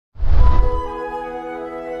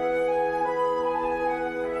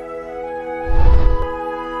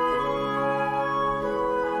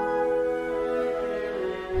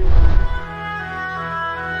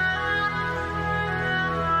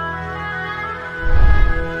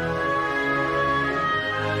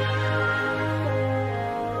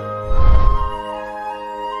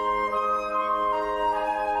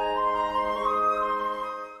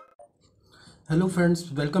Hello friends,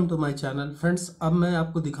 welcome to my channel. Friends, अब मैं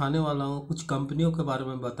आपको दिखाने वाला हूँ, कुछ कंपनियों के बारे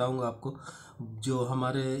में बताऊँगा आपको जो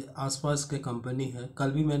हमारे आसपास के कंपनी है।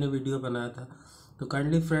 कल भी मैंने वीडियो बनाया था, तो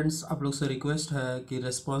काइंडली फ्रेंड्स आप लोग से रिक्वेस्ट है कि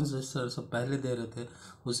रिस्पांस जिस तरह से पहले दे रहे थे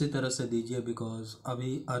उसी तरह से दीजिए, बिकॉज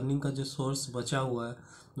अभी अर्निंग का जो सोर्स बचा हुआ है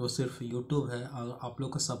वो सिर्फ यूट्यूब है और आप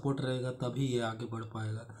लोग का सपोर्ट रहेगा तभी ये आगे बढ़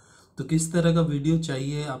पाएगा। तो किस तरह का वीडियो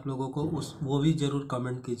चाहिए आप लोगों को वो भी ज़रूर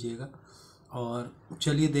कमेंट कीजिएगा। और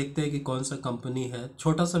चलिए देखते हैं कि कौन सा कंपनी है।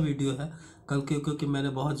 छोटा सा वीडियो है कल के, क्योंकि मैंने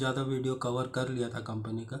बहुत ज़्यादा वीडियो कवर कर लिया था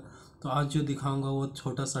कंपनी का। तो आज जो दिखाऊंगा वो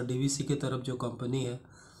छोटा सा डीवीसी की तरफ जो कंपनी है,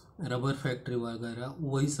 रबर फैक्ट्री वगैरह,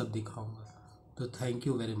 वही सब दिखाऊंगा। तो थैंक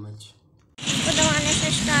यू वेरी मच। इसको दबाने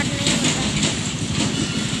से स्टार्ट नहीं होता है।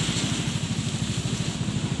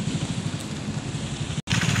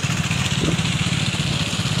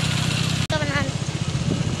 तो बना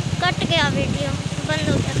कट गया, वीडियो बंद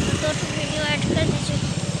हो गया, तो दो वीडियो ऐड कर दीजिए।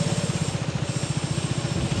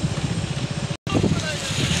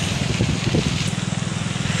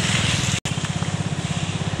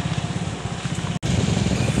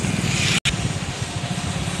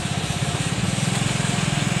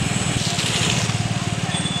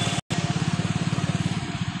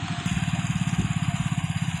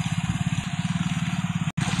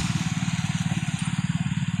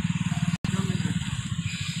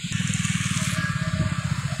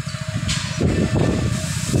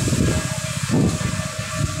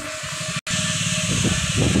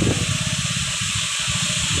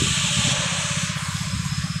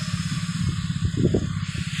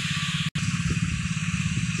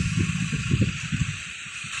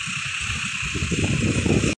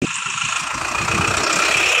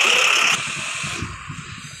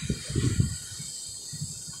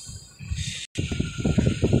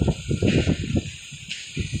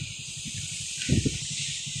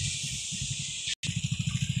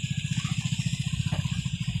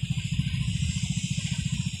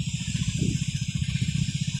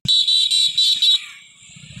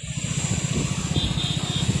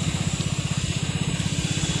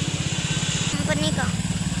 कंपनी का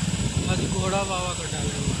आज घोड़ा बाबा का डाल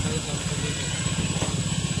कंपनी का।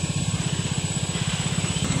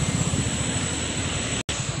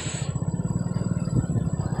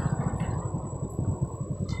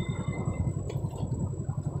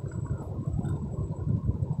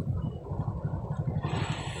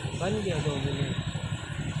 बन गया 2 मिनट।